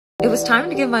It was time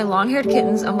to give my long-haired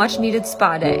kittens a much-needed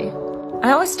spa day.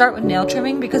 I always start with nail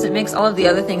trimming because it makes all of the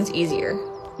other things easier.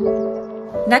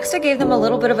 Next, I gave them a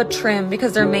little bit of a trim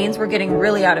because their manes were getting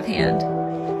really out of hand.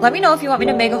 Let me know if you want me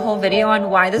to make a whole video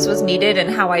on why this was needed and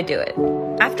how I do it.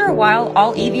 After a while,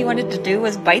 all Evie wanted to do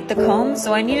was bite the comb,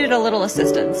 so I needed a little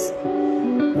assistance.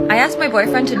 I asked my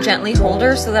boyfriend to gently hold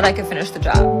her so that I could finish the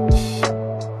job.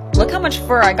 Look how much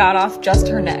fur I got off just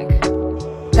her neck.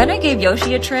 Then I gave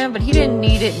Yoshi a trim, but he didn't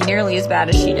need it nearly as bad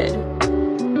as she did.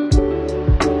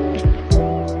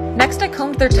 Next, I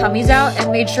combed their tummies out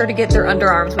and made sure to get their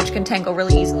underarms, which can tangle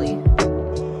really easily.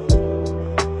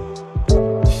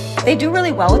 They do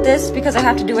really well with this because I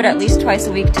have to do it at least twice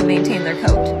a week to maintain their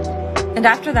coat. And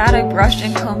after that, I brushed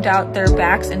and combed out their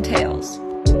backs and tails.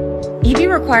 Evie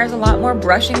requires a lot more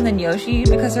brushing than Yoshi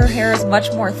because her hair is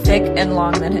much more thick and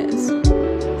long than his.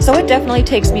 So it definitely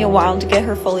takes me a while to get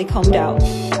her fully combed out.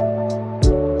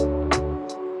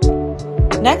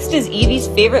 Next is Evie's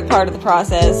favorite part of the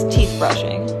process, teeth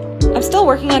brushing. I'm still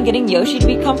working on getting Yoshi to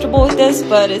be comfortable with this,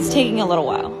 but it's taking a little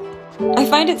while. I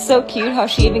find it so cute how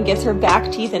she even gets her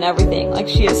back teeth and everything, like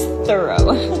she is thorough.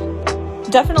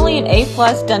 Definitely an A+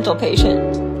 dental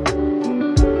patient.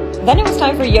 Then it was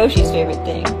time for Yoshi's favorite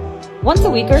thing. Once a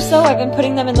week or so, I've been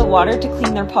putting them in the water to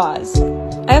clean their paws.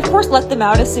 I of course let them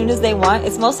out as soon as they want.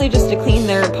 It's mostly just to clean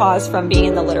their paws from being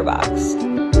in the litter box.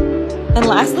 And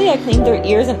lastly, I cleaned their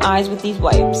ears and eyes with these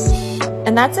wipes.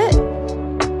 And that's it.